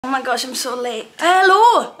my gosh, I'm so late.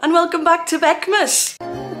 Hello, and welcome back to Beckmas.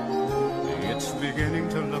 It's beginning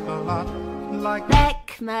to look a lot like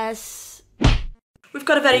Beckmas. We've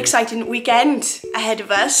got a very exciting weekend ahead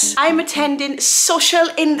of us. I'm attending Social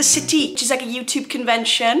in the City, which is like a YouTube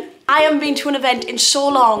convention. I haven't been to an event in so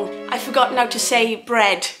long, I've forgotten how to say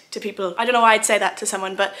bread to people. I don't know why I'd say that to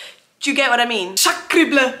someone, but do you get what I mean? Sacre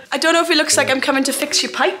bleu. I don't know if it looks like I'm coming to fix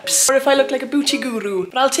your pipes or if I look like a booty guru,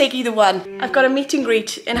 but I'll take either one. I've got a meet and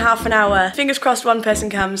greet in half an hour. Fingers crossed one person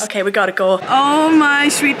comes. Okay, we gotta go. Oh my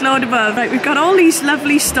sweet lord above. Right, we've got all these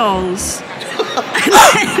lovely stalls.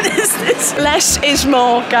 Less is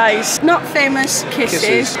more, guys. Not famous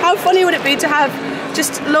kisses. How funny would it be to have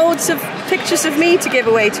just loads of pictures of me to give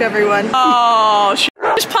away to everyone? Oh,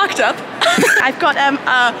 just packed up. I've got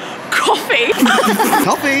coffee.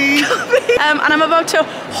 Coffee! And I'm about to,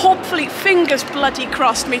 hopefully, fingers bloody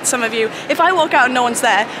crossed, meet some of you. If I walk out and no one's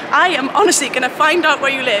there, I am honestly going to find out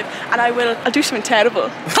where you live and I'll do something terrible.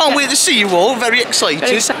 Can't wait to see you all, very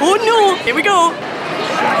excited. Oh no, here we go.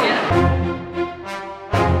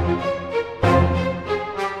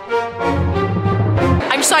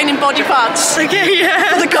 I'm signing body parts. Okay,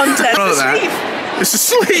 yeah. For the content. It's a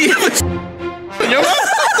sleeve.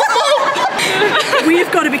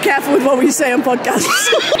 We've got to be careful with what we say on podcasts.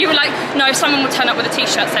 You were like, no, someone would turn up with a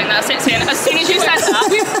t-shirt saying that. So as soon as you said that,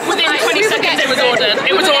 within 20 seconds it was ordered.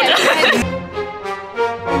 It was ordered.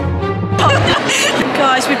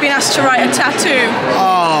 Guys, we've been asked to write a tattoo.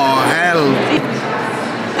 Oh, hell.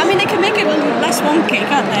 I mean, they can make it less wonky,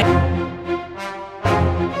 can't they?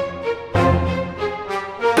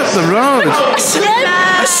 The road. A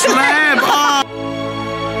slab! A slab! Oh.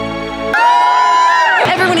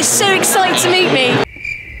 Everyone is so excited to meet me.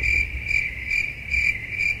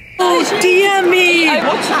 Oh dear me!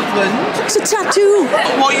 What's happened? It's a tattoo.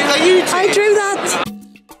 What are you doing? I drew that.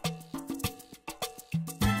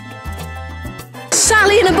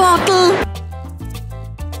 Sally in a bottle.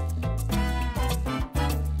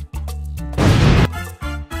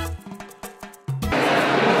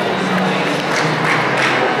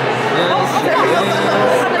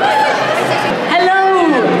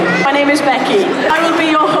 My name is Becky. I will be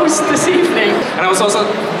your host this evening. And I was also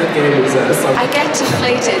I get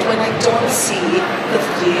deflated when I don't see the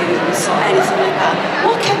views or anything like that.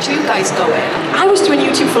 What kept you guys going? I was doing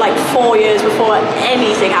YouTube for like 4 years before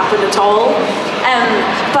anything happened at all.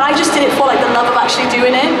 But I just did it for like the love of actually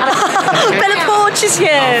doing it. Bella Porch is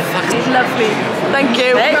here. Lovely. Thank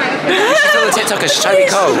you. she's on the TikToker, she's totally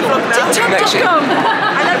cool. TikTok.com.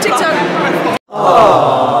 I love TikTok.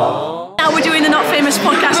 Aww. Now we're doing the Not Famous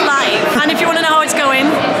podcast live, and if you want to know how it's going,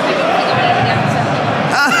 oh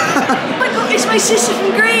my God, it's my sister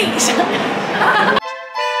from Greece.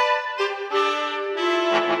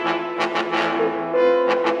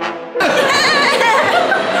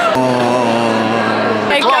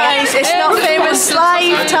 Hey guys, it's Not Famous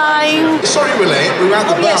live time. Sorry we're late, we were at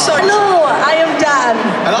the bar. Sorry. Hello, I am Dan.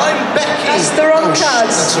 And I'm Becky. That's the wrong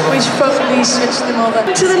cards. That's the wrong. We should probably switch them over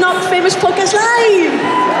to the Not Famous podcast live.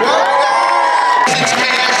 It's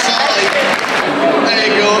KSI. There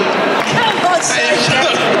you go.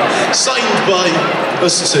 Signed by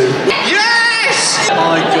us two. Yes! Oh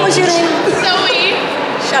my God. What was your name? Zoe.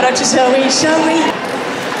 Shout out to Zoe. Zoe.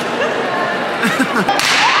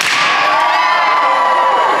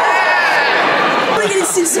 Oh my God,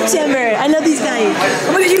 it's in September. I love these guys.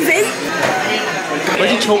 Oh my God, you Vin? Where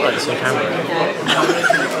did you talk like this on camera?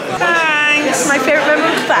 Thanks. My favourite member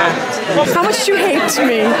of the band. How much do you hate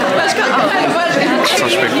me?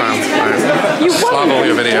 Such a big fan. You won. Love all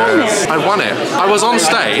your videos. I won it. I was on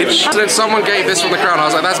stage, and then someone gave this from the crowd. I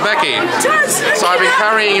was like, that's Becky. So I've been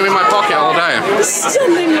carrying you in my pocket all day.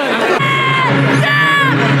 Stunning, man.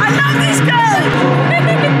 Yeah! I love this girl!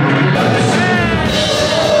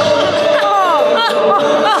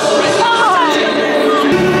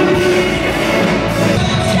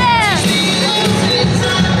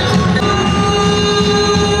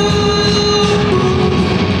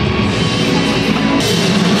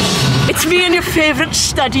 Me and your favourite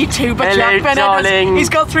study tuba, Jack Bennett. He's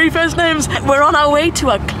got 3 first names. We're on our way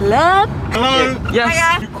to a club. Hello?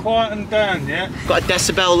 Yes. You quieten down, yeah? Got a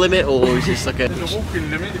decibel limit, or is this like a... There's a walking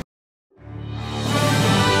limit.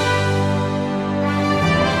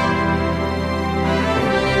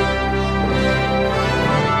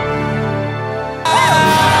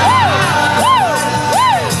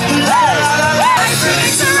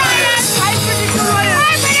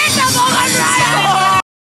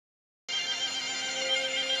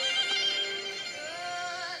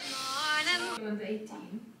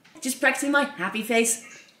 Just practicing my happy face.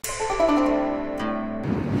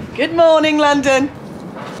 Good morning, London.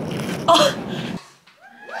 Oh.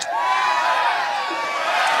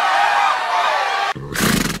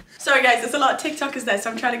 Sorry guys, there's a lot of TikTokers there, so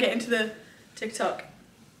I'm trying to get into the TikTok.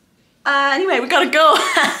 Anyway, we gotta go.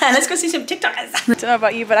 Let's go see some TikTokers. I don't know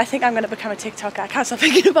about you, but I think I'm gonna become a TikToker. I can't stop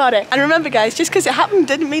thinking about it. And remember guys, just because it happened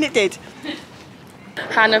didn't mean it did.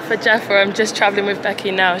 Hannah for Jeffer, I'm just travelling with Becky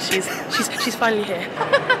now. She's finally here.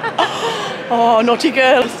 Oh, naughty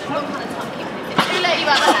girl.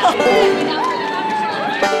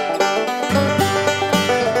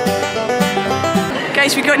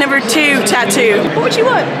 Guys, we got number 2 tattoo. What would you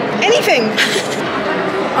want? Anything.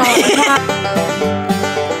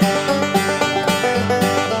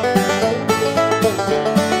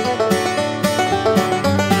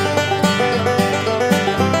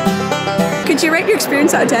 Could you rate your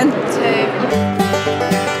experience out of 10? 2.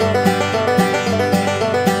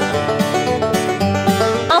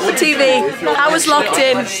 Alpha TV, I was locked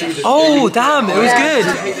in. Oh, damn, it was good.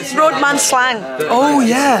 Roadman slang. Oh,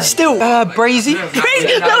 yeah. Still. Brazy.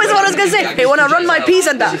 Crazy, that was what I was going to say. Hey, wanna run my peas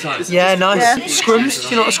and that? Yeah, nice. Yeah. Scrums, do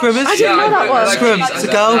you know what a scrum is? I didn't know that one. Scrums, it's a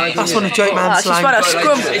girl. That's one of Joke Man's She's slang. got a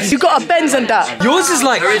scrum. You got a Benz and that. Yours is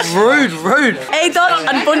like rude. A-Dot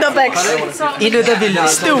and BambinoBecky.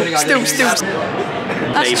 Still.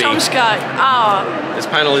 That's Tom Sky. This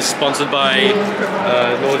panel is sponsored by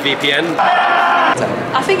NordVPN.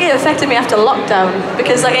 I think it affected me after lockdown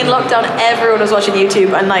because like in lockdown everyone was watching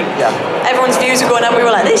YouTube and like everyone's views were going up. We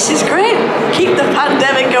were like, this is great. Keep the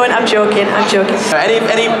pandemic going. I'm joking.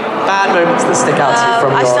 Any bad moments that stick out to you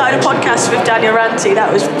from I your started a podcast with Daniel Ranty.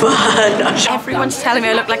 That was fun. Everyone's telling me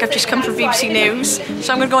I look like I've just come from BBC News,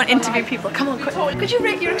 so I'm going to go and interview people. Come on, quick. Could you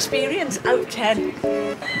rate your experience out of 10?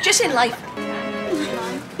 Just in life.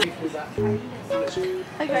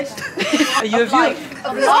 Hey guys. Are you a viewer?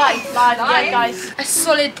 Live, yeah guys. A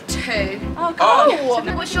solid 2. Oh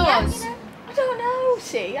god. What's yours? I don't know,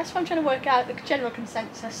 see, that's what I'm trying to work out, the general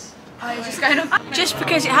consensus. I was just going on. Just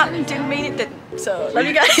because it happened didn't mean it didn't. So, love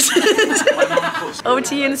you guys. Over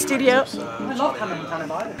to you in the studio.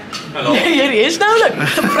 Hello. Here he is now, look.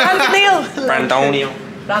 Brandoniel.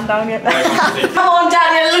 Come on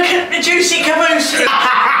Daniel, look at the juicy caboose.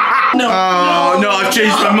 No. Oh, no, I've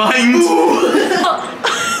changed my mind.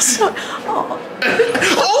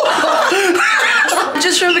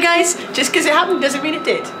 Just remember guys, just because it happened doesn't mean it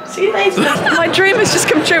did. See you later. My dream has just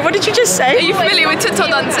come true. What did you just say? Are you familiar with TikTok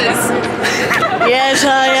dancers? Yes,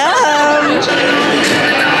 I am.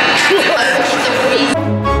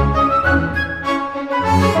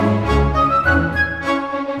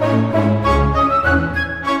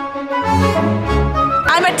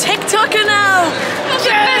 I'm a TikToker now!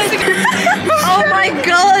 Yes! Oh my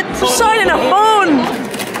god! I'm signing a phone!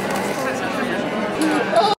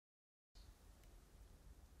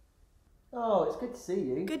 Oh, it's good to see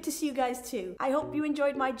you. Good to see you guys too. I hope you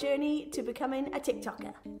enjoyed my journey to becoming a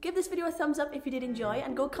TikToker. Give this video a thumbs up if you did enjoy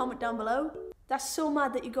and go comment down below. That's so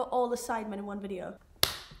mad that you got all the sidemen in one video.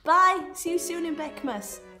 Bye! See you soon in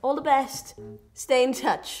Beckmas. All the best. Stay in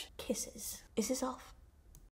touch. Kisses. Is this off?